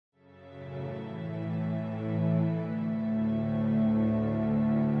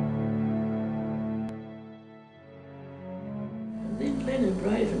Leonard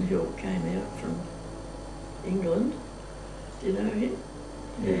Ravenhill came out from England. Do you know him?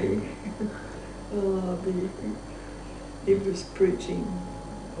 Yeah. Oh, he was preaching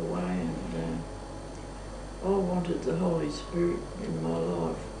away, and I wanted the Holy Spirit in my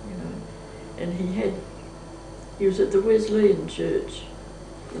life, you know. And he was at the Wesleyan church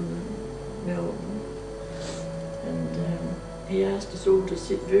in Melbourne, and he asked us all to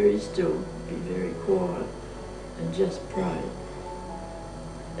sit very still, be very quiet, and just pray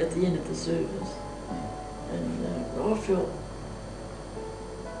at the end of the service. And I felt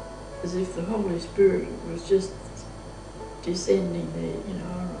as if the Holy Spirit was just descending there, you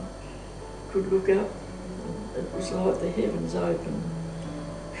know. And I could look up, and it was like the heavens opened.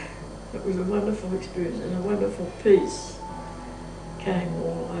 It was a wonderful experience, and a wonderful peace came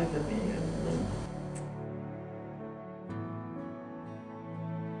all over me. And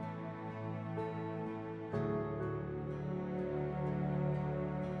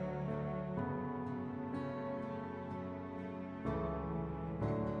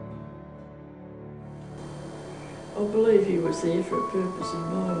I believe he was there for a purpose in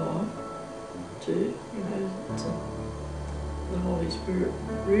my life too, you know. The Holy Spirit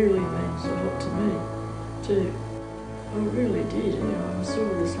really means a lot to me too. I really did, you know. I saw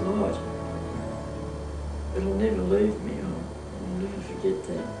this light. It'll never leave me. I'll never forget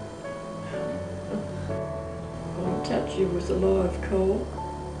that. I'll touch you with a live coal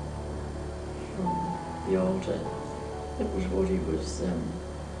from the altar. That was what he was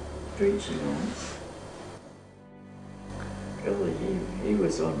preaching on. Really, he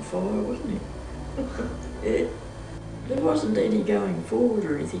was on fire, wasn't he? Yeah. There wasn't any going forward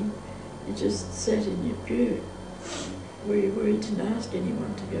or anything. You just sat in your pew. We didn't ask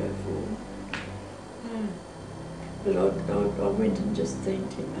anyone to go forward. No. But I went and just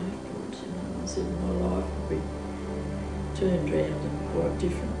thanked him afterwards, you know. I said my life would be turned round and quite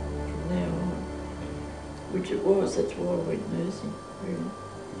different from now on. Which it was. That's why I went nursing, really.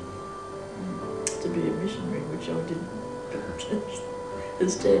 To be a missionary, which I didn't.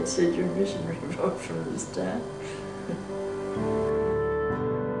 As Dad said, you're a missionary right from the start.